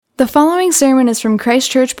The following sermon is from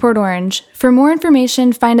Christ Church, Port Orange. For more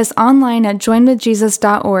information, find us online at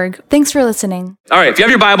joinwithjesus.org. Thanks for listening. All right, if you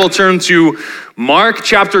have your Bible, turn to Mark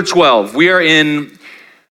chapter 12. We are in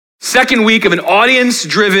second week of an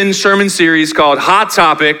audience-driven sermon series called Hot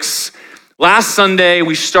Topics. Last Sunday,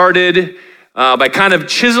 we started by kind of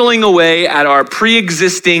chiseling away at our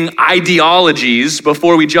pre-existing ideologies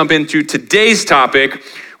before we jump into today's topic,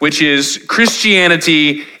 which is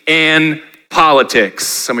Christianity and politics.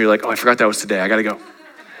 Some of you are like, oh, I forgot that was today. I gotta go.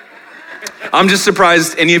 I'm just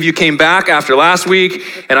surprised any of you came back after last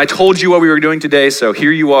week, and I told you what we were doing today, so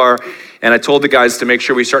here you are. And I told the guys to make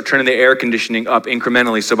sure we start turning the air conditioning up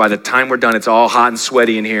incrementally, so by the time we're done, it's all hot and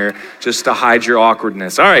sweaty in here, just to hide your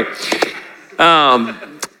awkwardness. All right.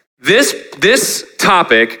 This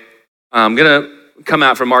topic, I'm gonna come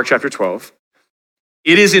out from Mark chapter 12.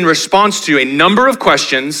 It is in response to a number of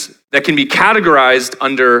questions that can be categorized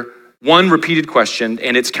under one repeated question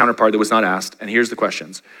and its counterpart that was not asked. And here's the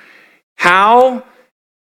questions. How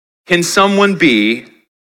can someone be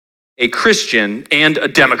a Christian and a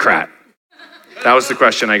Democrat? That was the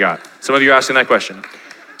question I got. Some of you are asking that question.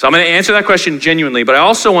 So I'm going to answer that question genuinely, but I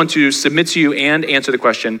also want to submit to you and answer the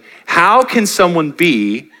question, how can someone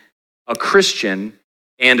be a Christian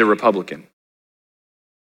and a Republican?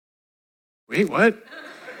 Wait, what?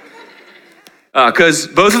 Because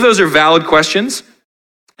both of those are valid questions.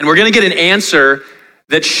 And we're going to get an answer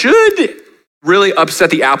that should really upset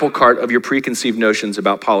the apple cart of your preconceived notions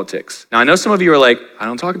about politics. Now, I know some of you are like, I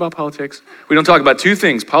don't talk about politics. We don't talk about two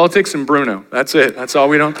things, politics and Bruno. That's it. That's all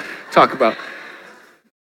we don't talk about.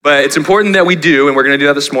 But it's important that we do, and we're going to do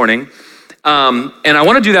that this morning. And I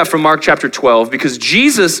want to do that from Mark chapter 12 because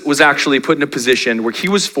Jesus was actually put in a position where he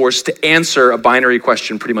was forced to answer a binary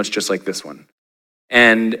question pretty much just like this one.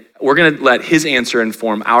 And we're going to let his answer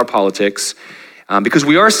inform our politics. Because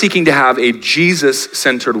we are seeking to have a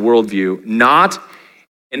Jesus-centered worldview, not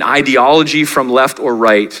an ideology from left or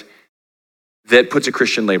right that puts a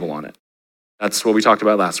Christian label on it. That's what we talked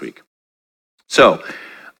about last week. So,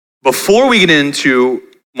 before we get into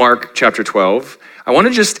Mark chapter 12, I want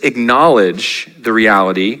to just acknowledge the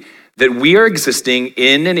reality that we are existing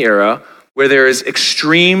in an era where there is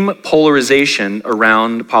extreme polarization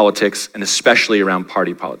around politics and especially around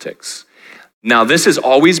party politics. Now, this has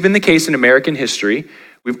always been the case in American history.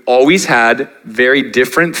 We've always had very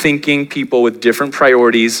different thinking people with different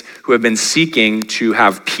priorities who have been seeking to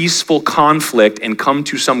have peaceful conflict and come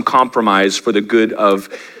to some compromise for the good of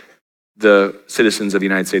the citizens of the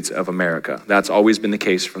United States of America. That's always been the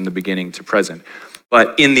case from the beginning to present.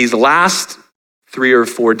 But in these last 3 or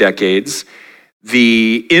 4 decades,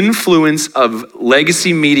 the influence of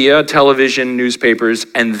legacy media, television, newspapers,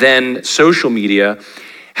 and then social media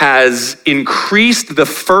has increased the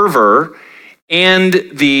fervor and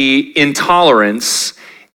the intolerance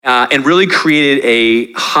and really created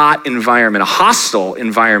a hot environment, a hostile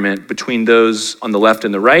environment between those on the left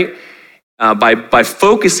and the right by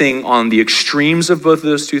focusing on the extremes of both of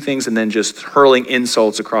those two things and then just hurling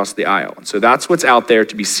insults across the aisle. And so that's what's out there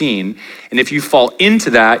to be seen. And if you fall into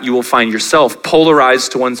that, you will find yourself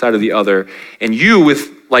polarized to one side or the other. And you, with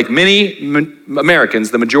like many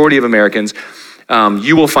Americans, the majority of Americans,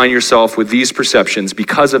 you will find yourself with these perceptions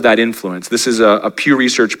because of that influence. This is a Pew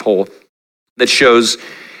Research poll that shows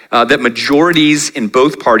that majorities in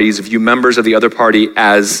both parties view members of the other party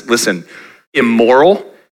as, listen, immoral,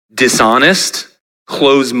 dishonest,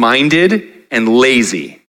 close-minded, and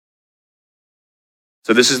lazy.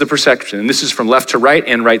 So this is the perception, and this is from left to right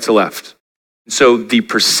and right to left. So the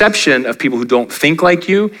perception of people who don't think like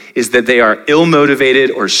you is that they are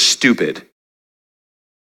ill-motivated or stupid.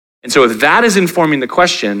 And so if that is informing the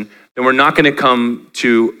question, then we're not going to come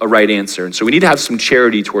to a right answer. And so we need to have some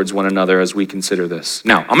charity towards one another as we consider this.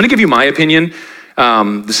 Now, I'm going to give you my opinion.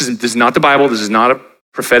 This is not the Bible. This is not a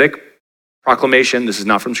prophetic proclamation. This is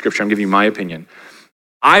not from Scripture. I'm giving you my opinion.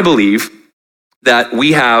 I believe that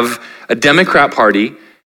we have a Democrat Party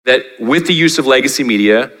that, with the use of legacy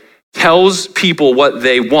media, tells people what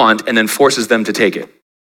they want and then forces them to take it.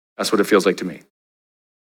 That's what it feels like to me.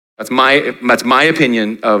 That's my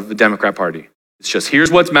opinion of the Democrat Party. It's just,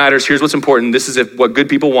 here's what matters, here's what's important, this is what good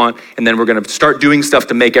people want, and then we're going to start doing stuff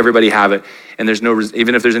to make everybody have it, and there's no,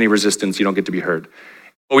 even if there's any resistance, you don't get to be heard.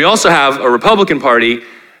 But we also have a Republican Party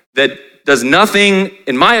that does nothing,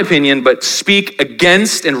 in my opinion, but speak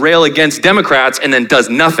against and rail against Democrats and then does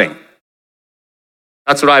nothing.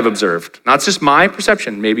 That's what I've observed. Not just my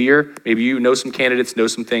perception. Maybe you know some candidates, know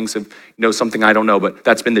some things, know something I don't know, but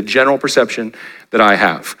that's been the general perception that I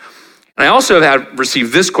have. And I also have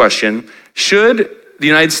received this question: should the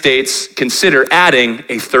United States consider adding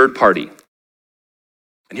a third party?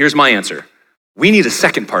 And here's my answer. We need a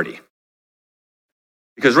second party.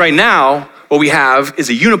 Because right now, what we have is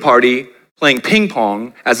a uniparty playing ping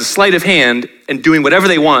pong as a sleight of hand and doing whatever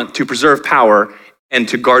they want to preserve power and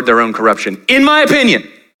to guard their own corruption, in my opinion.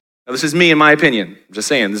 Now, this is me in my opinion. I'm just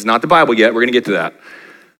saying, this is not the Bible yet. We're going to get to that.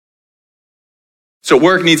 So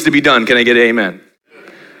work needs to be done. Can I get an amen?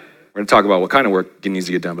 We're going to talk about what kind of work needs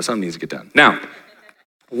to get done, but something needs to get done. Now,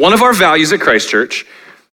 one of our values at Christ Church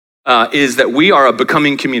is that we are a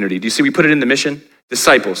becoming community. Do you see we put it in the mission?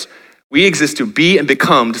 Disciples. We exist to be and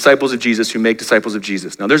become disciples of Jesus who make disciples of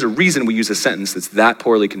Jesus. Now, there's a reason we use a sentence that's that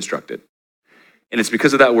poorly constructed. And it's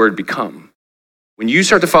because of that word become. When you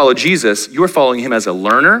start to follow Jesus, you're following him as a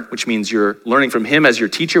learner, which means you're learning from him as your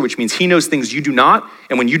teacher, which means he knows things you do not.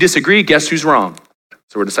 And when you disagree, guess who's wrong?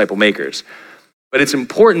 So we're disciple makers. But it's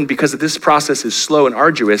important because this process is slow and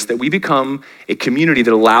arduous that we become a community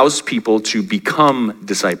that allows people to become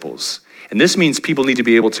disciples. And this means people need to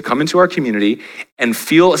be able to come into our community and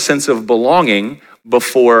feel a sense of belonging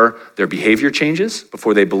before their behavior changes,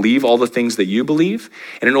 before they believe all the things that you believe.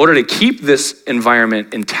 And in order to keep this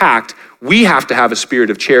environment intact, we have to have a spirit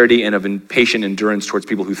of charity and of patient endurance towards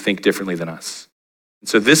people who think differently than us. And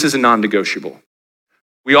so this is a non-negotiable.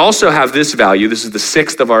 We also have this value. This is the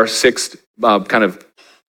sixth of our six kind of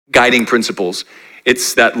guiding principles.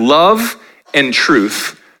 It's that love and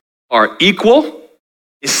truth are equal,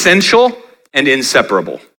 essential, and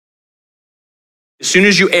inseparable. As soon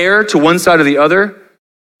as you err to one side or the other,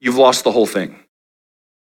 you've lost the whole thing.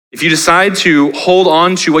 If you decide to hold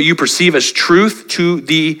on to what you perceive as truth to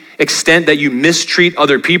the extent that you mistreat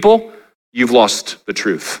other people, you've lost the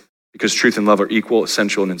truth, because truth and love are equal,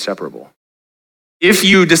 essential, and inseparable. If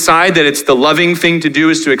you decide that it's the loving thing to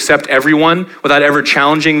do is to accept everyone without ever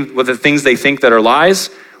challenging with the things they think that are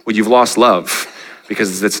lies, well, you've lost love,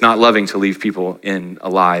 because it's not loving to leave people in a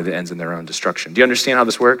lie that ends in their own destruction. Do you understand how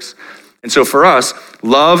this works? And so for us,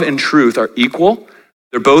 love and truth are equal.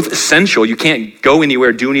 They're both essential. You can't go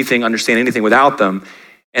anywhere, do anything, understand anything without them,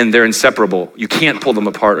 and they're inseparable. You can't pull them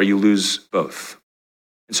apart or you lose both.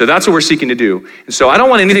 And so that's what we're seeking to do. And so I don't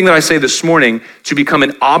want anything that I say this morning to become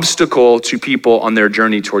an obstacle to people on their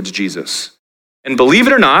journey towards Jesus. And believe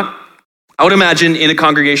it or not, I would imagine in a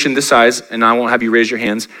congregation this size, and I won't have you raise your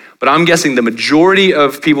hands, but I'm guessing the majority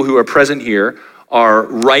of people who are present here are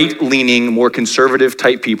right-leaning, more conservative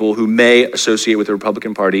type people who may associate with the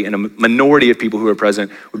Republican Party, and a minority of people who are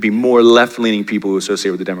present would be more left-leaning people who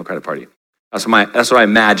associate with the Democratic Party. That's what I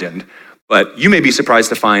imagined. But you may be surprised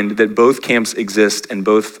to find that both camps exist and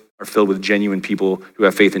both are filled with genuine people who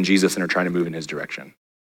have faith in Jesus and are trying to move in his direction.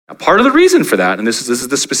 Now, part of the reason for that, and this is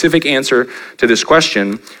the specific answer to this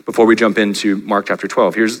question before we jump into Mark chapter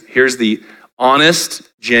 12. Here's the honest,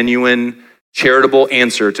 genuine, charitable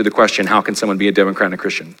answer to the question, how can someone be a Democrat and a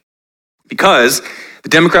Christian? Because the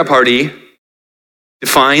Democrat Party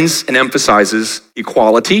defines and emphasizes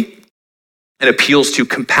equality and appeals to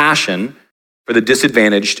compassion for the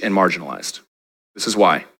disadvantaged and marginalized. This is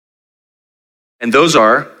why. And those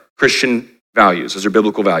are Christian values. Those are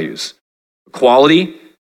biblical values. Equality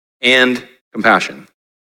and compassion.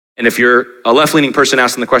 And if you're a left-leaning person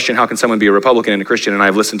asking the question, how can someone be a Republican and a Christian? And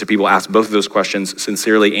I've listened to people ask both of those questions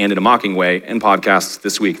sincerely and in a mocking way in podcasts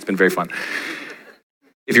this week. It's been very fun.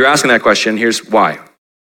 If you're asking that question, here's why.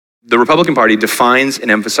 The Republican Party defines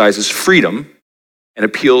and emphasizes freedom and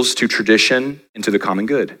appeals to tradition and to the common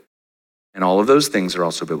good. And all of those things are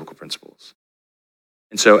also biblical principles.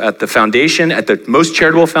 And so at the foundation, at the most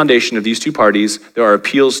charitable foundation of these two parties, there are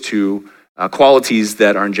appeals to qualities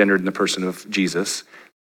that are engendered in the person of Jesus.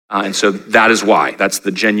 And so that is why. That's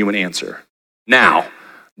the genuine answer. Now,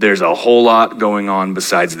 there's a whole lot going on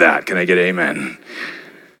besides that. Can I get amen?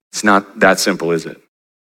 It's not that simple, is it?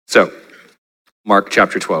 So, Mark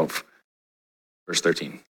chapter 12, verse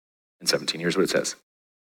 13 and 17. Here's what it says.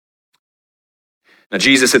 Now,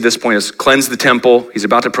 Jesus at this point has cleansed the temple. He's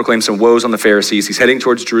about to proclaim some woes on the Pharisees. He's heading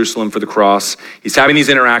towards Jerusalem for the cross. He's having these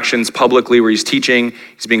interactions publicly where he's teaching.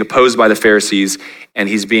 He's being opposed by the Pharisees, and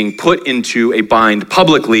he's being put into a bind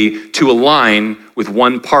publicly to align with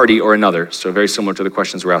one party or another. So very similar to the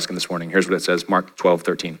questions we're asking this morning. Here's what it says, Mark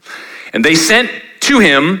 12:13. And they sent to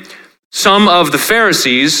him some of the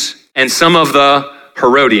Pharisees and some of the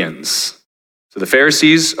Herodians. So the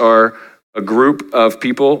Pharisees are a group of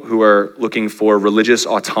people who are looking for religious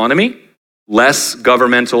autonomy, less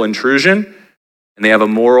governmental intrusion, and they have a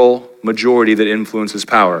moral majority that influences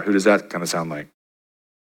power. Who does that kind of sound like?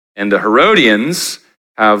 And the Herodians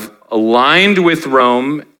have aligned with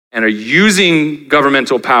Rome and are using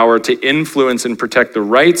governmental power to influence and protect the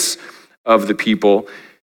rights of the people,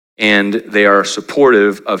 and they are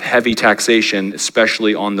supportive of heavy taxation,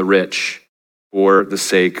 especially on the rich. for the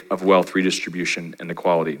sake of wealth redistribution and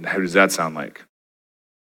equality. How does that sound like?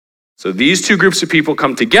 So these two groups of people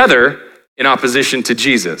come together in opposition to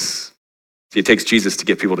Jesus. See, it takes Jesus to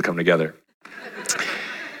get people to come together.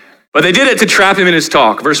 But they did it to trap him in his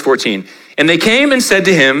talk. Verse 14. And they came and said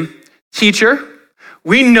to him, "Teacher,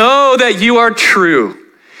 we know that you are true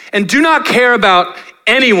and do not care about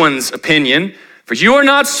anyone's opinion, for you are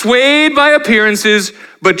not swayed by appearances,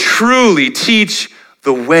 but truly teach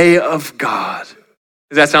the way of God."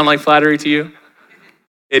 Does that sound like flattery to you?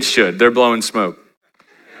 It should. They're blowing smoke.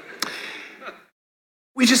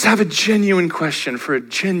 We just have a genuine question for a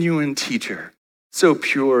genuine teacher, so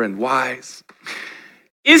pure and wise.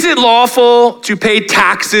 Is it lawful to pay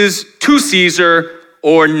taxes to Caesar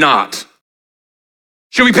or not?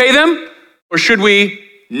 Should we pay them or should we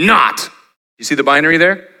not? You see the binary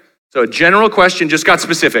there? So a general question just got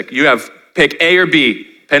specific. You have pick A or B,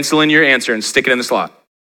 pencil in your answer and stick it in the slot.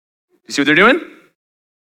 You see what they're doing?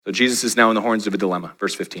 So Jesus is now in the horns of a dilemma,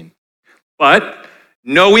 verse 15. But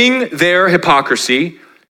knowing their hypocrisy,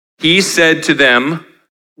 he said to them,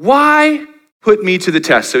 "Why put me to the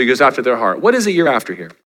test?" So he goes after their heart. What is it you're after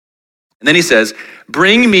here? And then he says,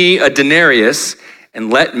 "Bring me a denarius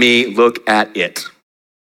and let me look at it."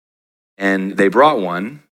 And they brought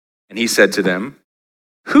one, and he said to them,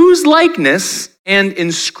 "Whose likeness and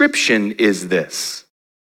inscription is this?"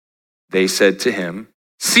 They said to him,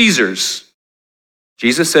 "Caesar's."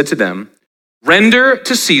 Jesus said to them, "Render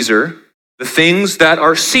to Caesar the things that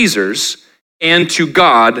are Caesar's, and to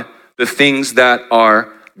God the things that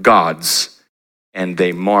are God's." And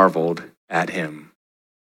they marveled at him.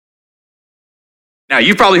 Now,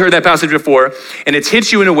 you've probably heard that passage before, and it's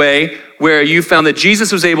hit you in a way where you found that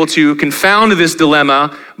Jesus was able to confound this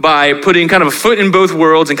dilemma by putting kind of a foot in both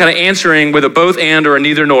worlds and kind of answering with a both and or a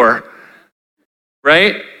neither nor,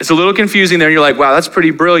 right? It's a little confusing there, and you're like, wow, that's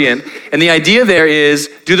pretty brilliant. And the idea there is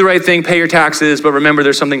do the right thing, pay your taxes, but remember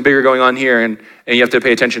there's something bigger going on here, and you have to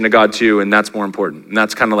pay attention to God too, and that's more important. And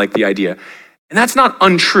that's kind of like the idea. And that's not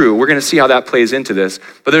untrue. We're going to see how that plays into this.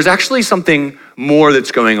 But there's actually something more that's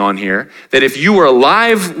going on here, that if you were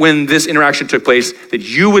alive when this interaction took place, that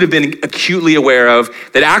you would have been acutely aware of,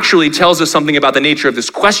 that actually tells us something about the nature of this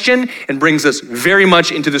question and brings us very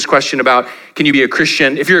much into this question about, can you be a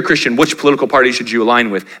Christian? If you're a Christian, which political party should you align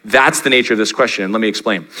with? That's the nature of this question, and let me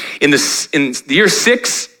explain. In the year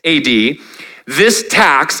 6 AD, this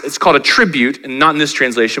tax, it's called a tribute, and not in this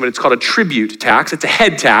translation, but it's called a tribute tax. It's a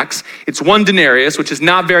head tax. It's 1 denarius, which is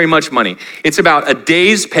not very much money. It's about a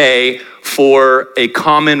day's pay for a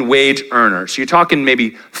common wage earner. So you're talking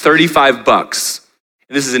maybe $35.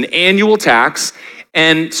 And this is an annual tax.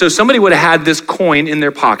 And so somebody would have had this coin in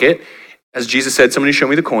their pocket. As Jesus said, somebody show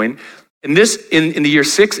me the coin. And this, in the year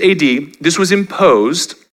 6 AD, this was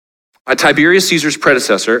imposed by Tiberius Caesar's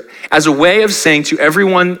predecessor as a way of saying to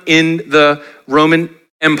everyone in the Roman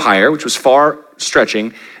Empire, which was far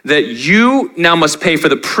stretching, that you now must pay for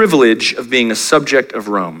the privilege of being a subject of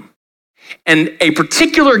Rome. And a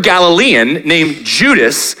particular Galilean named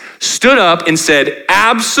Judas stood up and said,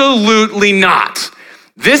 absolutely not.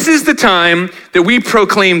 This is the time that we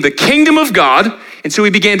proclaim the kingdom of God. And so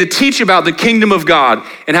he began to teach about the kingdom of God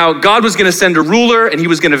and how God was going to send a ruler and he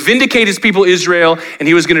was going to vindicate his people Israel and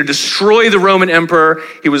he was going to destroy the Roman emperor.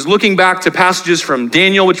 He was looking back to passages from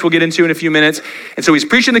Daniel, which we'll get into in a few minutes. And so he's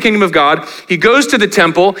preaching the kingdom of God. He goes to the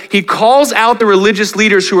temple. He calls out the religious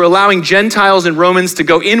leaders who are allowing Gentiles and Romans to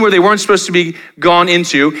go in where they weren't supposed to be gone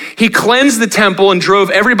into. He cleansed the temple and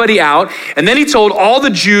drove everybody out. And then he told all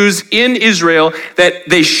the Jews in Israel that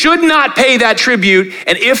they should not pay that tribute.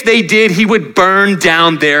 And if they did, he would burn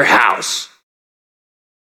down their house.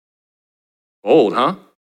 Bold, huh?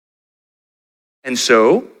 And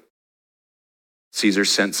so Caesar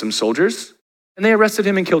sent some soldiers and they arrested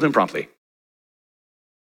him and killed him promptly.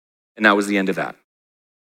 And that was the end of that.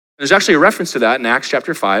 There's actually a reference to that in Acts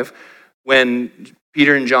chapter 5 when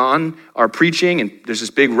Peter and John are preaching and there's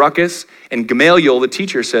this big ruckus and Gamaliel, the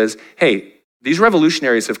teacher, says, hey, these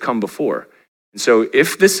revolutionaries have come before. And so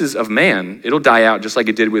if this is of man, it'll die out just like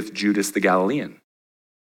it did with Judas the Galilean.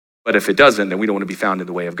 But if it doesn't, then we don't want to be found in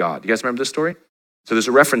the way of God. You guys remember this story? So there's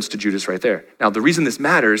a reference to Judas right there. Now, the reason this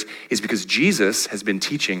matters is because Jesus has been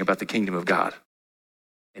teaching about the kingdom of God.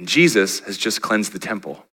 And Jesus has just cleansed the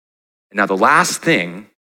temple. And now the last thing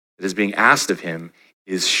that is being asked of him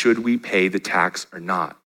is, should we pay the tax or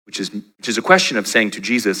not? Which is a question of saying to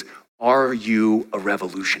Jesus, are you a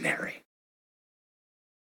revolutionary?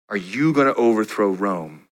 Are you going to overthrow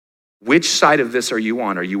Rome? Which side of this are you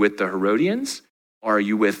on? Are you with the Herodians or are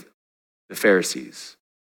you with the Pharisees?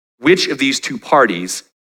 Which of these two parties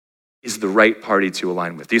is the right party to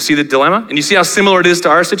align with? Do you see the dilemma? And you see how similar it is to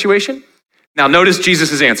our situation? Now notice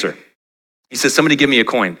Jesus' answer. He says, somebody give me a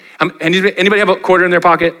coin. Anybody have a quarter in their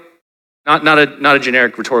pocket? Not a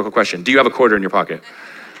generic rhetorical question. Do you have a quarter in your pocket?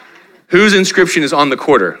 Whose inscription is on the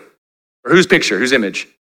quarter? Or whose picture, whose image?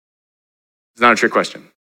 It's not a trick question.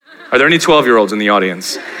 Are there any 12-year-olds in the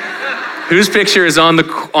audience? Whose picture is on the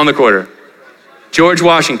quarter? George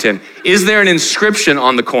Washington. Is there an inscription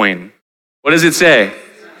on the coin? What does it say?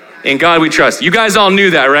 In God we trust. You guys all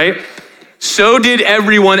knew that, right? So did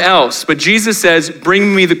everyone else. But Jesus says,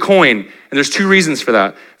 bring me the coin. And there's two reasons for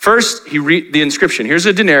that. First, the inscription. Here's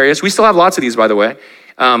a denarius. We still have lots of these, by the way.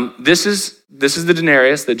 This is the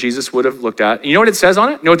denarius that Jesus would have looked at. And you know what it says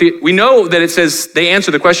on it? We know that it says, they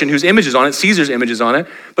answer the question, whose image is on it? Caesar's image is on it.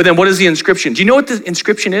 But then what is the inscription? Do you know what the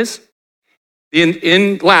inscription is?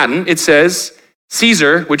 In Latin, it says,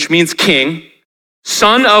 Caesar, which means king,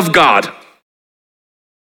 son of God.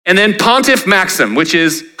 And then Pontiff Maxim, which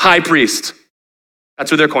is high priest. That's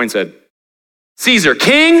what their coin said. Caesar,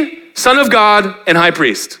 king, son of God, and high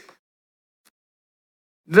priest.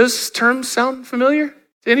 Those terms sound familiar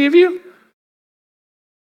to any of you?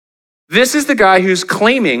 This is the guy who's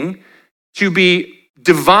claiming to be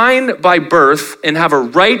divine by birth and have a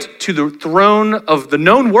right to the throne of the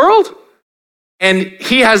known world. And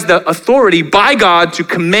he has the authority by God to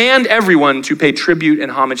command everyone to pay tribute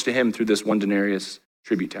and homage to him through this one denarius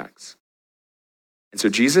tribute tax. And so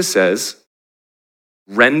Jesus says,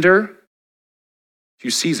 render to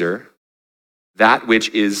Caesar that which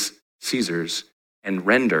is Caesar's, and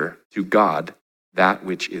render to God that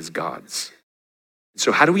which is God's.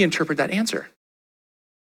 So how do we interpret that answer?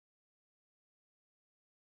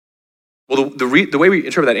 Well, the way we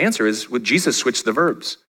interpret that answer is with Jesus switched the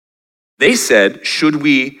verbs. They said, should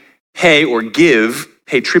we pay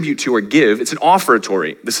tribute to or give? It's an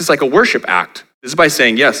offertory. This is like a worship act. This is by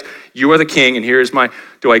saying, yes, you are the king, and here's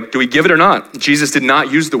do we give it or not? Jesus did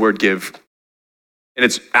not use the word give. And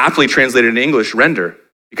it's aptly translated in English, render,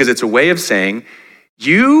 because it's a way of saying,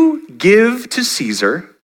 you give to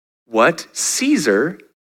Caesar what Caesar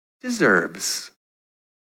deserves.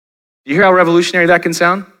 Do you hear how revolutionary that can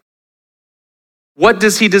sound? What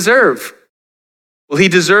does he deserve? Well, he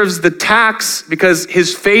deserves the tax because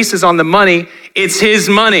his face is on the money. It's his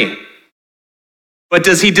money. But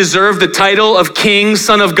does he deserve the title of king,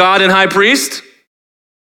 son of God, and high priest?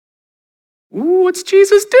 Ooh, what's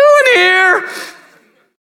Jesus doing here?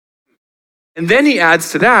 And then he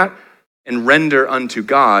adds to that, and render unto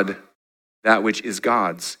God that which is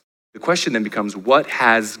God's. The question then becomes, what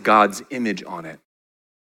has God's image on it?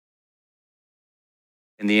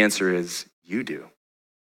 And the answer is, you do.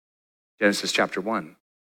 Genesis chapter 1.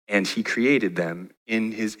 And he created them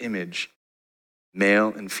in his image.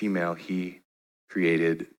 Male and female, he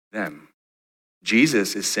created them.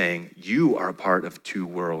 Jesus is saying, you are a part of two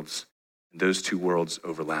worlds, and those two worlds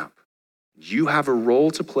overlap. You have a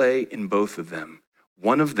role to play in both of them.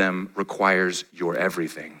 One of them requires your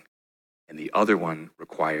everything, and the other one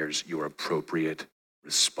requires your appropriate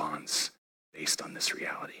response based on this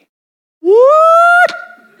reality. What?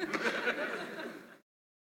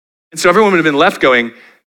 And so everyone would have been left going,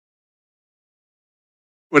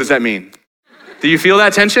 what does that mean? Do you feel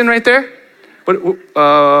that tension right there? What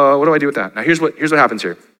do I do with that? Now here's what happens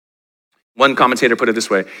here. One commentator put it this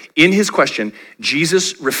way. In his question,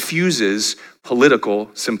 Jesus refuses political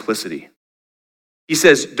simplicity. He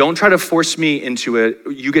says, don't try to force me into it.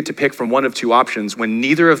 You get to pick from one of two options when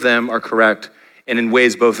neither of them are correct and in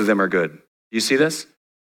ways both of them are good. You see this?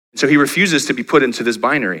 So he refuses to be put into this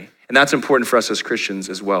binary. And that's important for us as Christians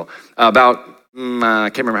as well. I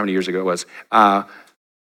can't remember how many years ago it was.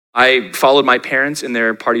 I followed my parents in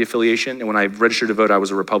their party affiliation. And when I registered to vote, I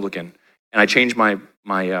was a Republican. And I changed my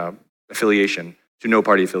affiliation to no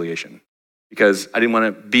party affiliation because I didn't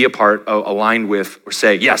want to be a part, aligned with, or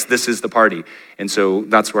say, yes, this is the party. And so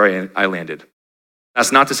that's where I landed.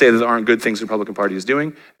 That's not to say that there aren't good things the Republican Party is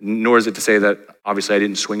doing, nor is it to say that obviously I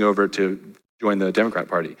didn't swing over to join the Democrat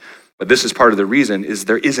Party. But this is part of the reason is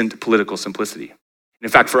there isn't political simplicity. And in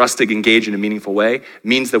fact, for us to engage in a meaningful way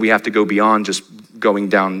means that we have to go beyond just going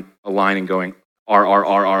down a line and going R,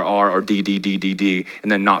 or D,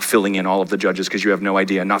 and then not filling in all of the judges because you have no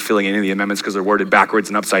idea, not filling in any of the amendments because they're worded backwards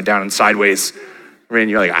and upside down and sideways. And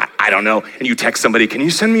you're like, I don't know. And you text somebody, can you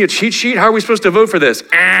send me a cheat sheet? How are we supposed to vote for this?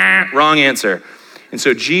 Wrong answer. And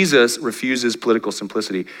so Jesus refuses political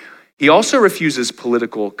simplicity. He also refuses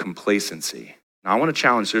political complacency. Now I want to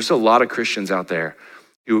challenge, there's a lot of Christians out there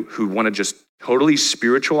who want to just totally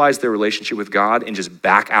spiritualize their relationship with God and just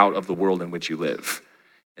back out of the world in which you live.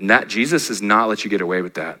 And that Jesus does not let you get away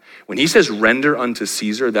with that. When he says render unto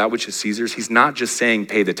Caesar that which is Caesar's, he's not just saying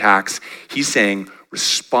pay the tax. He's saying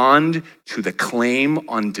respond to the claim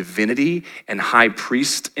on divinity and high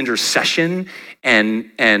priest intercession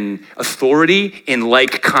and authority in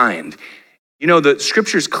like kind. You know, the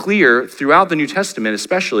scripture's clear throughout the New Testament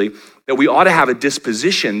especially that we ought to have a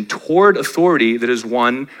disposition toward authority that is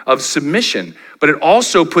one of submission. But it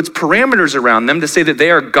also puts parameters around them to say that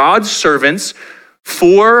they are God's servants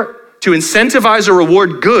to incentivize or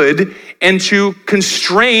reward good and to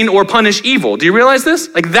constrain or punish evil. Do you realize this?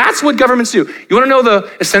 Like, that's what governments do. You want to know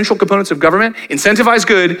the essential components of government? Incentivize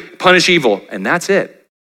good, punish evil, and that's it.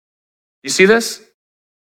 You see this?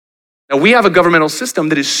 Now, we have a governmental system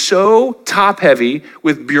that is so top-heavy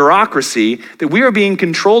with bureaucracy that we are being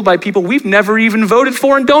controlled by people we've never even voted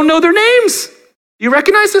for and don't know their names. Do you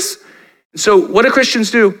recognize this? So what do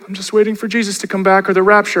Christians do? I'm just waiting for Jesus to come back or the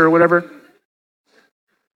rapture or whatever.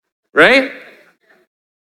 Right?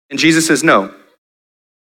 And Jesus says no.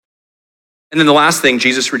 And then the last thing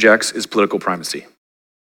Jesus rejects is political primacy.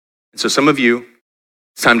 And so some of you,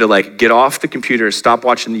 it's time to get off the computer, stop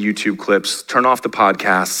watching the YouTube clips, turn off the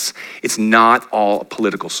podcasts. It's not all a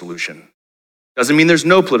political solution. Doesn't mean there's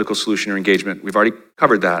no political solution or engagement. We've already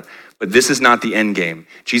covered that. But this is not the end game.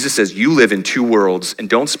 Jesus says you live in two worlds and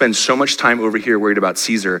don't spend so much time over here worried about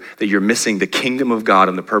Caesar that you're missing the kingdom of God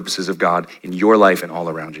and the purposes of God in your life and all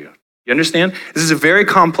around you. You understand? This is a very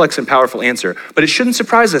complex and powerful answer, but it shouldn't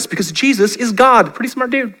surprise us because Jesus is God. Pretty smart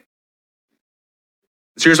dude.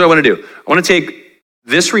 So here's what I want to do. I want to take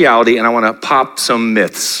this reality and I want to pop some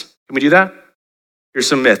myths. Can we do that? Here's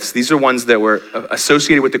some myths. These are ones that were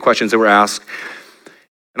associated with the questions that were asked,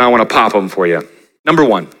 and I want to pop them for you. Number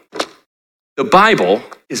one, the Bible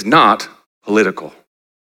is not political.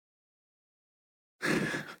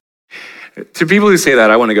 To people who say that,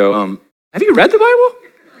 I want to go, have you read the Bible?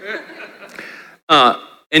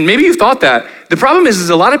 And maybe you thought that. The problem is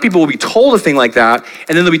a lot of people will be told a thing like that,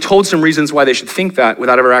 and then they'll be told some reasons why they should think that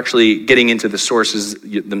without ever actually getting into the sources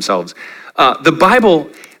themselves. The Bible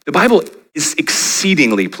is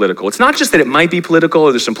exceedingly political. It's not just that it might be political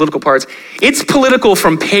or there's some political parts. It's political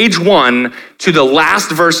from page 1 to the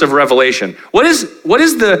last verse of Revelation. What is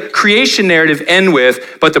the creation narrative end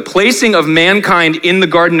with but the placing of mankind in the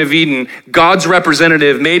Garden of Eden, God's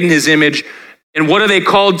representative, made in his image, and what are they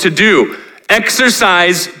called to do?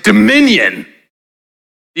 Exercise dominion.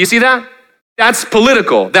 Do you see that? That's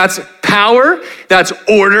political. That's power. That's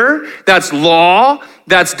order. That's law.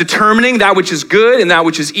 That's determining that which is good and that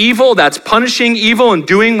which is evil. That's punishing evil and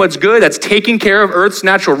doing what's good. That's taking care of Earth's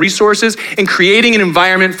natural resources and creating an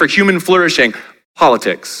environment for human flourishing.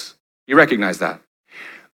 Politics. You recognize that?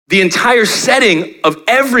 The entire setting of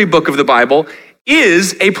every book of the Bible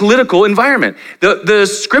is a political environment. The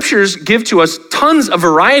scriptures give to us tons of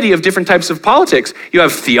variety of different types of politics. You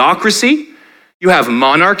have theocracy, you have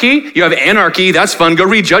monarchy, you have anarchy. That's fun. Go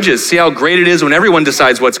read Judges. See how great it is when everyone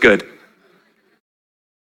decides what's good.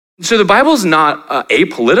 So the Bible's not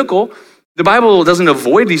apolitical. The Bible doesn't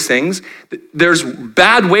avoid these things. There's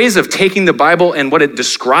bad ways of taking the Bible and what it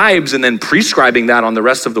describes and then prescribing that on the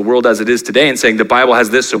rest of the world as it is today and saying the Bible has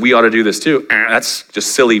this, so we ought to do this too. That's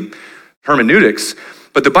just silly hermeneutics,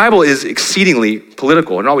 but the Bible is exceedingly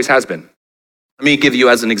political and always has been. Let me give you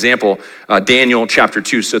as an example, Daniel chapter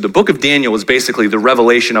 2. So the book of Daniel is basically the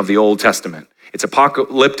revelation of the Old Testament. It's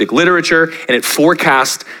apocalyptic literature, and it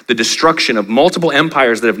forecasts the destruction of multiple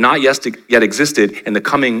empires that have not yet existed and the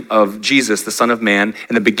coming of Jesus, the Son of Man,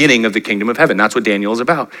 and the beginning of the kingdom of heaven. That's what Daniel is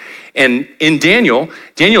about. And in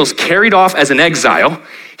Daniel's carried off as an exile.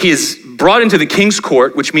 He is brought into the king's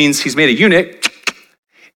court, which means he's made a eunuch.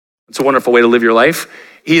 It's a wonderful way to live your life.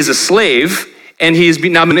 He is a slave, and he's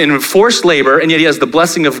now been in forced labor, and yet he has the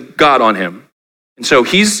blessing of God on him. And so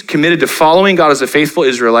he's committed to following God as a faithful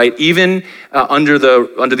Israelite, even under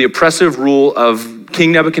the oppressive rule of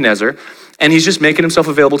King Nebuchadnezzar, and he's just making himself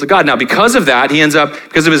available to God. Now, because of that,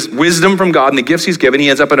 because of his wisdom from God and the gifts he's given, he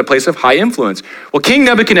ends up in a place of high influence. Well, King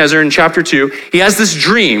Nebuchadnezzar in chapter 2, he has this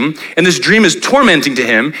dream, and this dream is tormenting to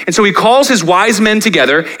him. And so he calls his wise men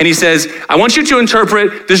together, and he says, I want you to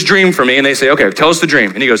interpret this dream for me. And they say, okay, tell us the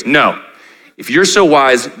dream. And he goes, no, if you're so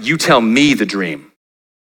wise, you tell me the dream.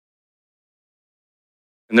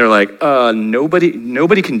 And they're like,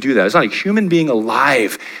 nobody can do that. It's not a human being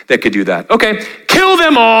alive that could do that. Okay, kill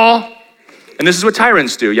them all. And this is what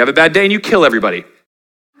tyrants do. You have a bad day and you kill everybody.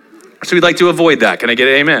 So we'd like to avoid that. Can I get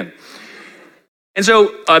an amen? And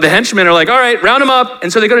so the henchmen are like, all right, round him up.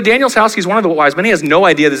 And so they go to Daniel's house. He's one of the wise men. He has no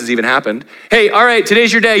idea this has even happened. Hey, all right,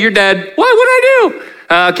 today's your day. You're dead. What did I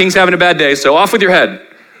do? King's having a bad day, so off with your head.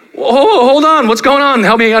 Whoa, hold on. What's going on?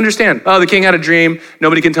 Help me understand. Oh, the king had a dream.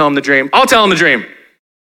 Nobody can tell him the dream. I'll tell him the dream.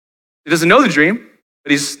 He doesn't know the dream,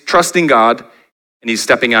 but he's trusting God and he's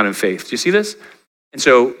stepping out in faith. Do you see this? And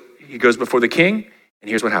so he goes before the king, and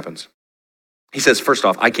here's what happens. He says, first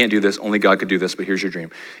off, I can't do this, only God could do this, but here's your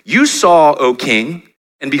dream. You saw, O king,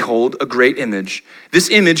 and behold, a great image. This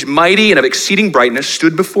image, mighty and of exceeding brightness,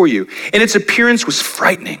 stood before you, and its appearance was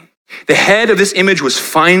frightening. The head of this image was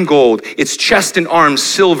fine gold, its chest and arms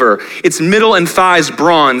silver, its middle and thighs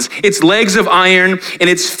bronze, its legs of iron, and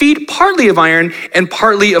its feet partly of iron and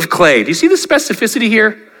partly of clay. Do you see the specificity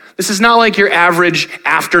here? This is not like your average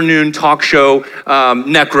afternoon talk show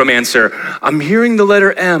necromancer. I'm hearing the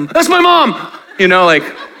letter M. That's my mom. You know, like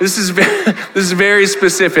this is very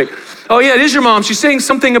specific. Oh yeah, it is your mom. She's saying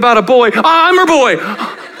something about a boy. I'm her boy.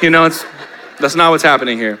 You know, that's not what's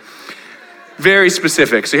happening here. Very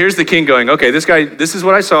specific. So here's the king going, okay, this is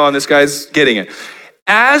what I saw, and this guy's getting it.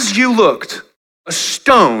 As you looked, a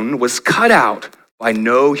stone was cut out by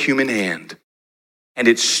no human hand, and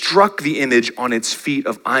it struck the image on its feet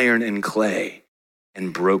of iron and clay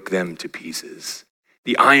and broke them to pieces.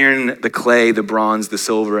 The iron, the clay, the bronze, the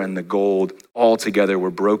silver, and the gold all together were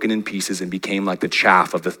broken in pieces and became like the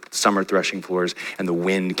chaff of the summer threshing floors, and the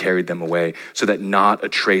wind carried them away so that not a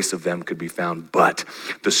trace of them could be found. But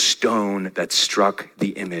the stone that struck the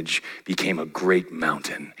image became a great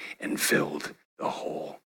mountain and filled the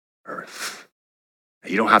whole earth.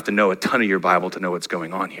 You don't have to know a ton of your Bible to know what's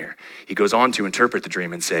going on here. He goes on to interpret the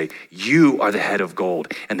dream and say, you are the head of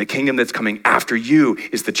gold, and the kingdom that's coming after you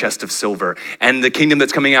is the chest of silver, and the kingdom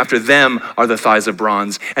that's coming after them are the thighs of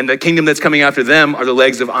bronze, and the kingdom that's coming after them are the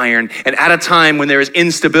legs of iron. And at a time when there is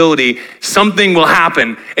instability, something will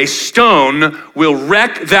happen. A stone will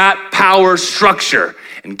wreck that power structure.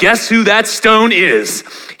 And guess who that stone is?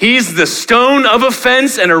 He's the stone of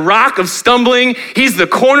offense and a rock of stumbling. He's the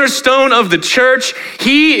cornerstone of the church.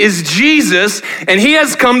 He is Jesus, and he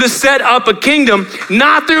has come to set up a kingdom,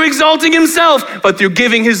 not through exalting himself, but through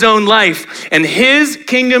giving his own life. And his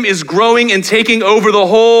kingdom is growing and taking over the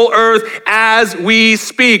whole earth as we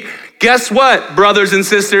speak. Guess what, brothers and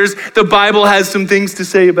sisters? The Bible has some things to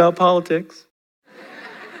say about politics.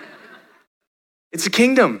 It's a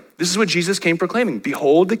kingdom. This is what Jesus came proclaiming.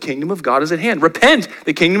 Behold, the kingdom of God is at hand. Repent,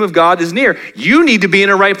 the kingdom of God is near. You need to be in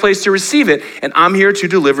a right place to receive it, and I'm here to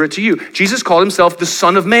deliver it to you. Jesus called himself the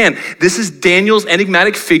Son of Man. This is Daniel's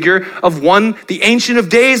enigmatic figure of one, the Ancient of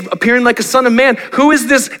Days, appearing like a son of man. Who is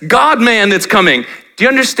this God-man that's coming? Do you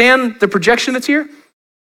understand the projection that's here?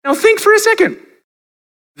 Now think for a second.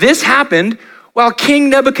 This happened while King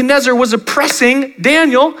Nebuchadnezzar was oppressing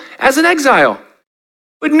Daniel as an exile.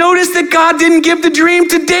 But notice that God didn't give the dream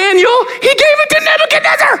to Daniel. He gave it to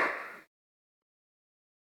Nebuchadnezzar.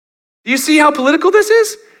 Do you see how political this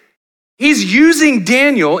is? He's using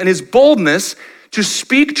Daniel and his boldness to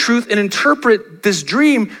speak truth and interpret this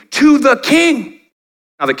dream to the king.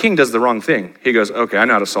 Now the king does the wrong thing. He goes, okay, I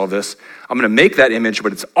know how to solve this. I'm gonna make that image,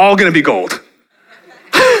 but it's all gonna be gold.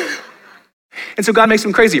 And so God makes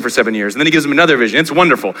him crazy for 7 years, and then he gives him another vision. It's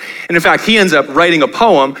wonderful. And in fact, he ends up writing a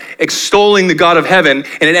poem extolling the God of heaven,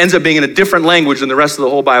 and it ends up being in a different language than the rest of the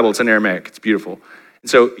whole Bible. It's in Aramaic. It's beautiful. And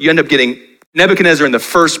so you end up getting Nebuchadnezzar in the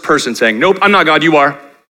first person saying, nope, I'm not God, you are.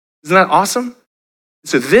 Isn't that awesome?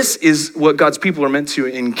 So this is what God's people are meant to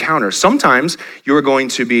encounter. Sometimes you are going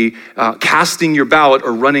to be casting your ballot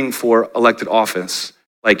or running for elected office,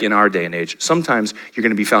 like in our day and age. Sometimes you're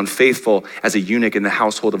going to be found faithful as a eunuch in the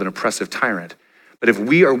household of an oppressive tyrant. But if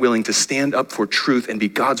we are willing to stand up for truth and be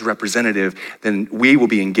God's representative, then we will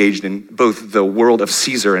be engaged in both the world of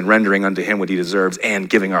Caesar and rendering unto him what he deserves, and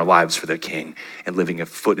giving our lives for the king and living a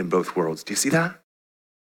foot in both worlds. Do you see that?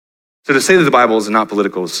 So to say that the Bible is not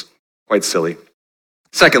political is quite silly.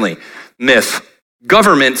 Secondly, myth.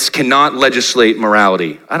 Governments cannot legislate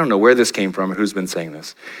morality. I don't know where this came from or who's been saying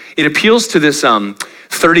this. It appeals to this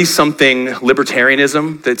 30-something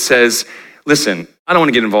libertarianism that says, listen, I don't want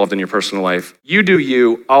to get involved in your personal life. You do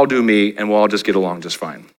you, I'll do me, and we'll all just get along just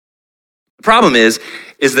fine. The problem is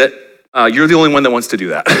that you're the only one that wants to do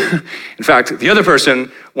that. In fact, the other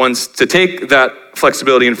person wants to take that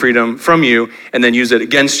flexibility and freedom from you and then use it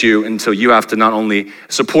against you until you have to not only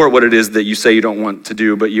support what it is that you say you don't want to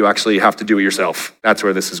do, but you actually have to do it yourself. That's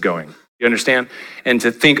where this is going. You understand? And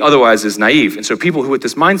to think otherwise is naive. And so people who with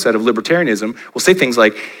this mindset of libertarianism will say things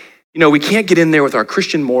like, we can't get in there with our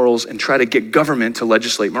Christian morals and try to get government to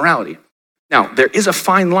legislate morality. Now, there is a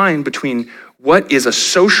fine line between what is a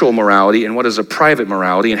social morality and what is a private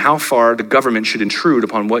morality, and how far the government should intrude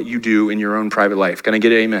upon what you do in your own private life. Can I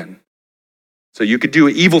get an amen? So you could do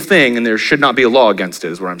an evil thing and there should not be a law against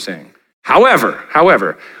it, is what I'm saying.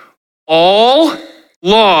 However, all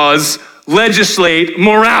laws legislate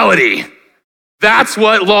morality. That's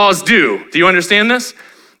what laws do. Do you understand this?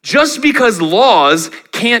 Just because laws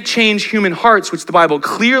can't change human hearts, which the Bible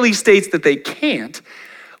clearly states that they can't,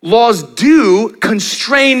 laws do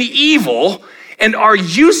constrain evil and are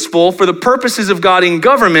useful for the purposes of God in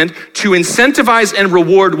government to incentivize and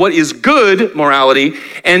reward what is good morality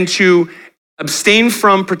and to abstain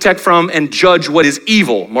from, protect from, and judge what is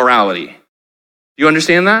evil morality. Do you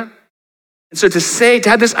understand that? And so to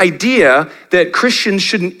have this idea that Christians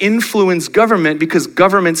shouldn't influence government because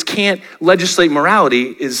governments can't legislate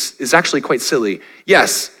morality is actually quite silly.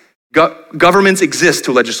 Yes, governments exist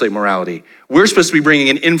to legislate morality. We're supposed to be bringing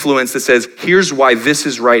an influence that says, here's why this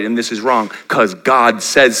is right and this is wrong, because God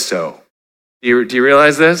says so. Do you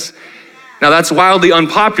realize this? Now that's wildly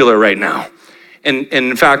unpopular right now. And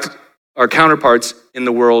in fact, our counterparts in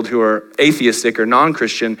the world who are atheistic or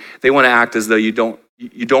non-Christian, they want to act as though you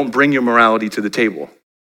don't bring your morality to the table,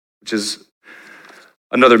 which is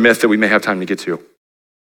another myth that we may have time to get to.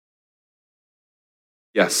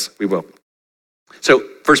 Yes, we will. So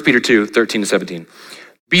 1 Peter 2, 13 to 17.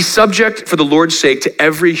 Be subject for the Lord's sake to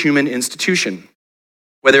every human institution,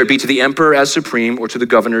 whether it be to the emperor as supreme or to the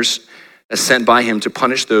governors as sent by him to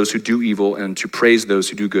punish those who do evil and to praise those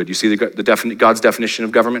who do good. You see God's definition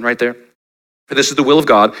of government right there? For this is the will of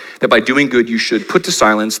God, that by doing good you should put to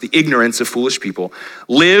silence the ignorance of foolish people.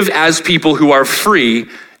 Live as people who are free,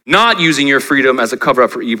 not using your freedom as a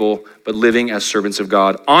cover-up for evil, but living as servants of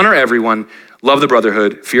God. Honor everyone, love the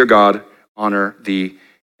brotherhood, fear God, honor the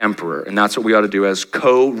emperor. And that's what we ought to do as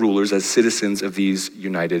co-rulers, as citizens of these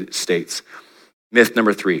United States. Myth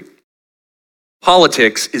number 3.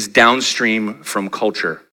 Politics is downstream from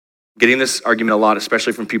culture. Getting this argument a lot,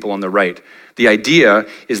 especially from people on the right. The idea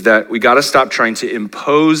is that we got to stop trying to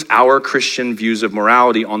impose our Christian views of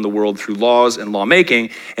morality on the world through laws and lawmaking,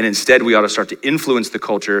 and instead we ought to start to influence the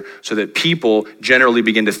culture so that people generally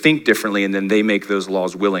begin to think differently and then they make those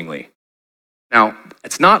laws willingly. Now,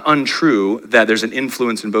 it's not untrue that there's an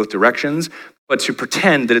influence in both directions, but to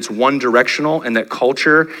pretend that it's one directional and that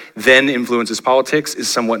culture then influences politics is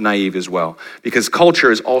somewhat naive as well, because culture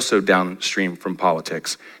is also downstream from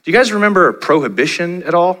politics. Do you guys remember Prohibition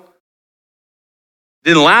at all?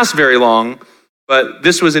 Didn't last very long, but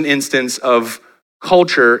this was an instance of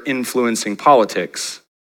culture influencing politics,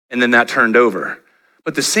 and then that turned over.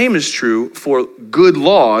 But the same is true for good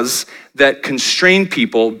laws that constrain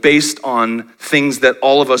people based on things that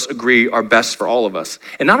all of us agree are best for all of us.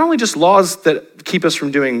 And not only just laws that keep us from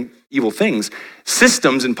doing evil things,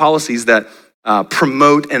 systems and policies that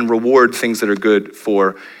promote and reward things that are good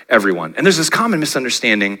for everyone. And there's this common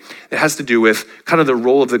misunderstanding that has to do with kind of the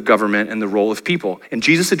role of the government and the role of people. And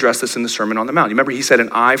Jesus addressed this in the Sermon on the Mount. You remember he said an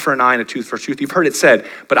eye for an eye and a tooth for a tooth. You've heard it said,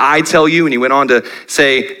 but I tell you, and he went on to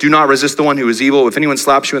say, do not resist the one who is evil. If anyone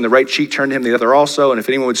slaps you in the right cheek, turn to him the other also. And if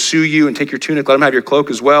anyone would sue you and take your tunic, let him have your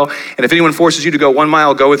cloak as well. And if anyone forces you to go 1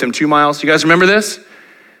 mile, go with him 2 miles. You guys remember this?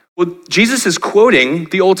 Well, Jesus is quoting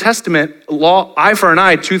the Old Testament law, eye for an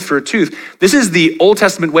eye, tooth for a tooth. This is the Old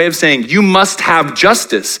Testament way of saying you must have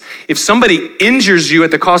justice. If somebody injures you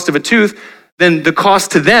at the cost of a tooth, then the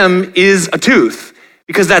cost to them is a tooth,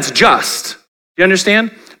 because that's just. You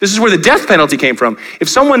understand? This is where the death penalty came from. If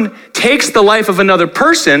someone takes the life of another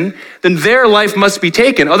person, then their life must be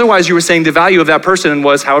taken. Otherwise, you were saying the value of that person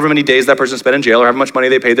was however many days that person spent in jail or how much money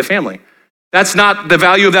they paid the family. That's not the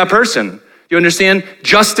value of that person. You understand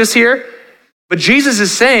justice here? But Jesus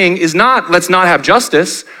is saying is not, let's not have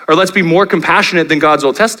justice, or let's be more compassionate than God's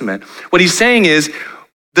Old Testament. What he's saying is,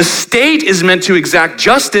 the state is meant to exact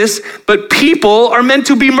justice, but people are meant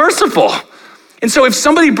to be merciful. And so if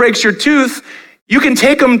somebody breaks your tooth, you can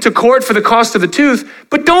take them to court for the cost of the tooth,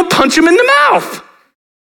 but don't punch them in the mouth.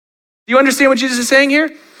 Do you understand what Jesus is saying here?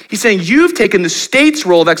 He's saying you've taken the state's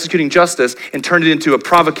role of executing justice and turned it into a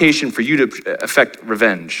provocation for you to effect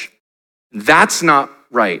revenge. That's not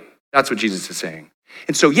right. That's what Jesus is saying.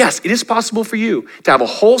 And so yes, it is possible for you to have a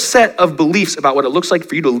whole set of beliefs about what it looks like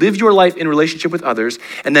for you to live your life in relationship with others,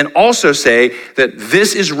 and then also say that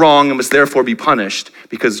this is wrong and must therefore be punished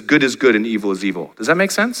because good is good and evil is evil. Does that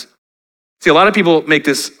make sense? See, a lot of people make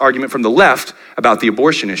this argument from the left about the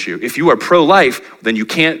abortion issue. If you are pro-life, then you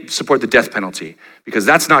can't support the death penalty because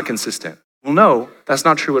that's not consistent. Well, no, that's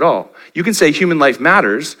not true at all. You can say human life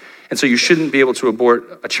matters, and so you shouldn't be able to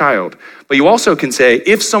abort a child. But you also can say,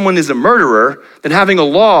 if someone is a murderer, then having a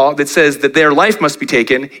law that says that their life must be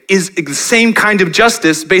taken is the same kind of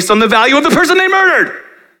justice based on the value of the person they murdered.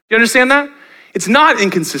 You understand that? It's not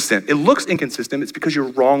inconsistent. It looks inconsistent. It's because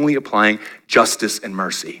you're wrongly applying justice and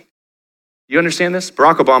mercy. You understand this?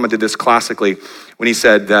 Barack Obama did this classically when he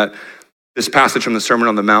said that this passage from the Sermon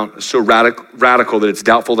on the Mount is so radical that it's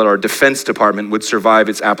doubtful that our Defense Department would survive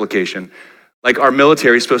its application. Like our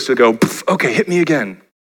military is supposed to go, okay, hit me again.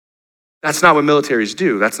 That's not what militaries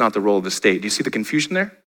do. That's not the role of the state. Do you see the confusion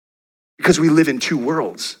there? Because we live in two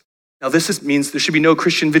worlds. Now means there should be no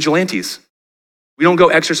Christian vigilantes. We don't go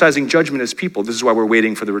exercising judgment as people. This is why we're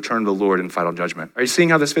waiting for the return of the Lord and final judgment. Are you seeing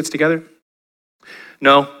how this fits together?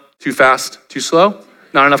 No? Too fast? Too slow?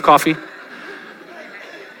 Not enough coffee?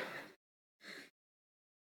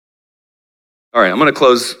 All right, I'm gonna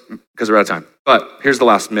close because we're out of time. But here's the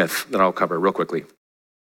last myth that I'll cover real quickly.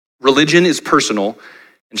 Religion is personal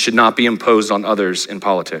and should not be imposed on others in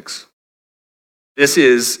politics. This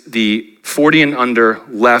is the 40 and under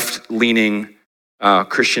left-leaning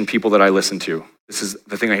Christian people that I listen to. This is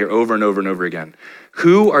the thing I hear over and over and over again.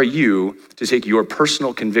 Who are you to take your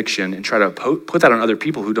personal conviction and try to put that on other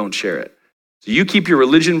people who don't share it? So you keep your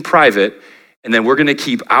religion private, and then we're gonna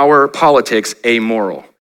keep our politics amoral.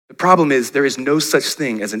 The problem is there is no such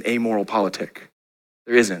thing as an amoral politic.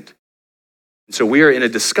 There isn't. And so we are in a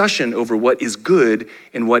discussion over what is good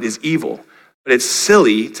and what is evil. But it's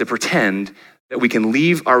silly to pretend that we can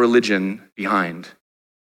leave our religion behind.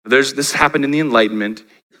 This happened in the Enlightenment,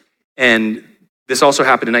 and this also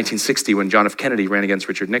happened in 1960 when John F. Kennedy ran against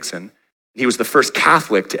Richard Nixon. He was the first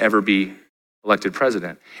Catholic to ever be elected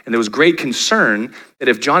president. And there was great concern that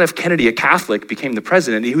if John F. Kennedy, a Catholic, became the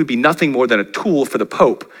president, he would be nothing more than a tool for the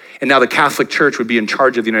Pope. And now the Catholic Church would be in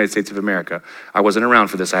charge of the United States of America. I wasn't around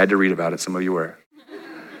for this. I had to read about it. Some of you were.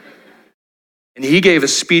 And he gave a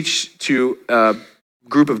speech to a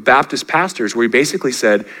group of Baptist pastors where he basically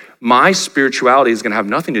said, my spirituality is going to have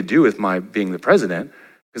nothing to do with my being the president,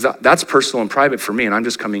 because that's personal and private for me, and I'm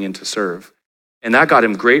just coming in to serve. And that got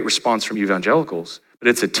him great response from evangelicals. But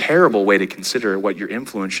it's a terrible way to consider what your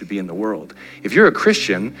influence should be in the world. If you're a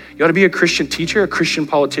Christian, you ought to be a Christian teacher, a Christian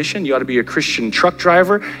politician, you ought to be a Christian truck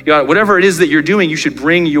driver, whatever it is that you're doing, you should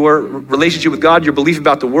bring your relationship with God, your belief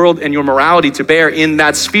about the world, and your morality to bear in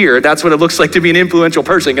that sphere. That's what it looks like to be an influential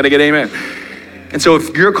person. Can I get amen? And so if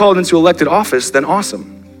you're called into elected office, then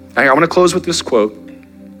awesome. I want to close with this quote.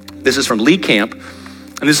 This is from Lee Camp,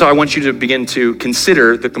 and this is how I want you to begin to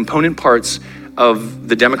consider the component parts of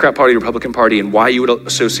the Democrat Party, Republican Party, and why you would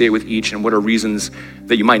associate with each, and what are reasons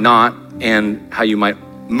that you might not, and how you might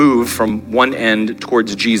move from one end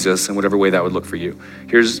towards Jesus in whatever way that would look for you.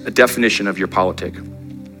 Here's a definition of your politic.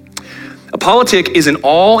 A politic is an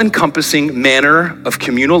all-encompassing manner of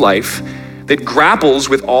communal life that grapples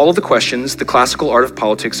with all of the questions the classical art of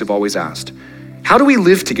politics have always asked. How do we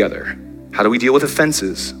live together? How do we deal with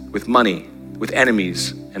offenses, with money, with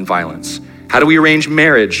enemies and violence? How do we arrange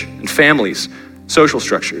marriage and families, social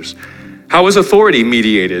structures? How is authority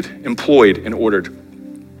mediated, employed, and ordered?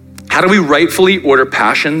 How do we rightfully order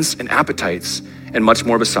passions and appetites, and much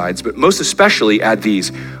more besides? But most especially add these: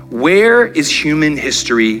 where is human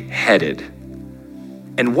history headed?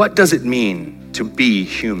 And what does it mean to be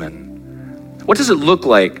human? What does it look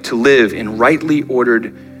like to live in rightly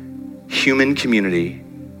ordered human community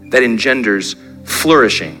that engenders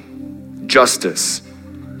flourishing, justice,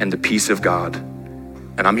 and the peace of God?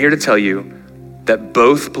 And I'm here to tell you that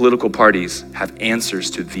both political parties have answers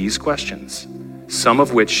to these questions, some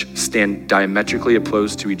of which stand diametrically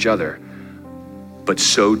opposed to each other, but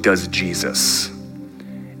so does Jesus.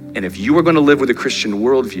 And if you are going to live with a Christian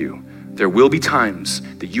worldview, there will be times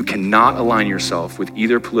that you cannot align yourself with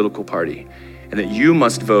either political party, and that you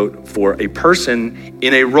must vote for a person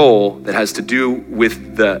in a role that has to do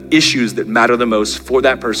with the issues that matter the most for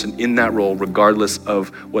that person in that role, regardless of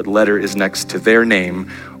what letter is next to their name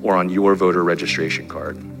or on your voter registration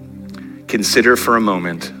card. Consider for a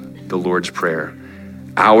moment the Lord's Prayer.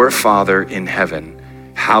 Our Father in heaven,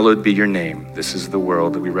 hallowed be your name. This is the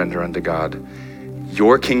world that we render unto God.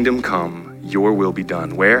 Your kingdom come, your will be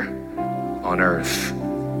done. Where? On earth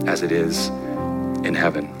as it is in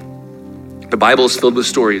heaven. The Bible is filled with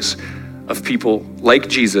stories of people like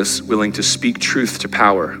Jesus willing to speak truth to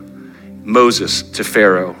power. Moses to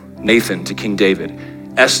Pharaoh, Nathan to King David,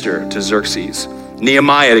 Esther to Xerxes,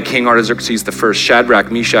 Nehemiah to King Artaxerxes I,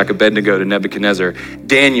 Shadrach, Meshach, Abednego to Nebuchadnezzar,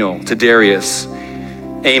 Daniel to Darius,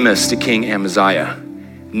 Amos to King Amaziah.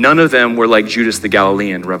 None of them were like Judas the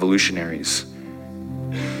Galilean revolutionaries.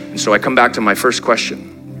 And so I come back to my first question.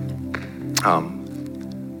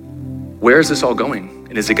 Where is this all going?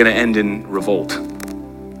 And is it going to end in revolt?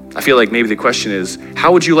 I feel like maybe the question is,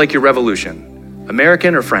 how would you like your revolution?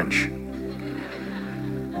 American or French?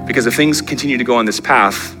 Because if things continue to go on this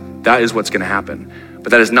path, that is what's going to happen.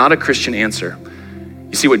 But that is not a Christian answer.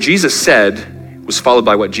 You see, what Jesus said was followed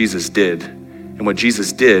by what Jesus did. And what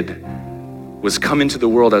Jesus did was come into the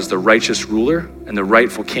world as the righteous ruler and the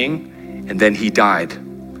rightful king, and then he died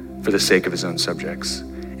for the sake of his own subjects.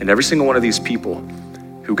 And every single one of these people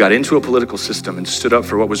who got into a political system and stood up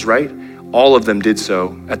for what was right, all of them did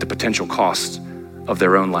so at the potential cost of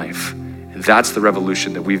their own life. And that's the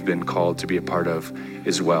revolution that we've been called to be a part of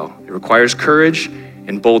as well. It requires courage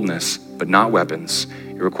and boldness, but not weapons.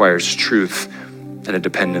 It requires truth and a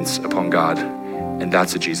dependence upon God. And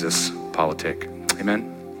that's a Jesus politic.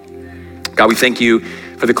 Amen. God, we thank you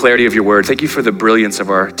for the clarity of your word. Thank you for the brilliance of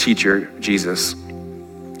our teacher, Jesus,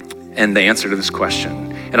 and the answer to this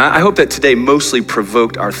question. And I hope that today mostly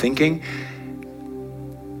provoked our thinking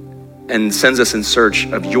and sends us in search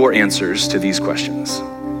of your answers to these questions.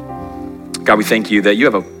 God, we thank you that you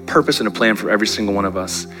have a purpose and a plan for every single one of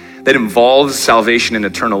us that involves salvation and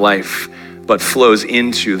eternal life, but flows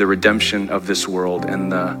into the redemption of this world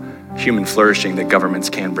and the human flourishing that governments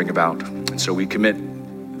can bring about. And so we commit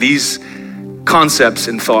these concepts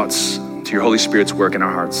and thoughts to your Holy Spirit's work in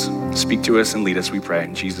our hearts. Speak to us and lead us, we pray,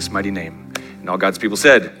 in Jesus' mighty name. And all God's people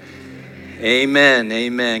said, amen,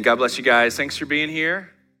 amen. God bless you guys. Thanks for being here.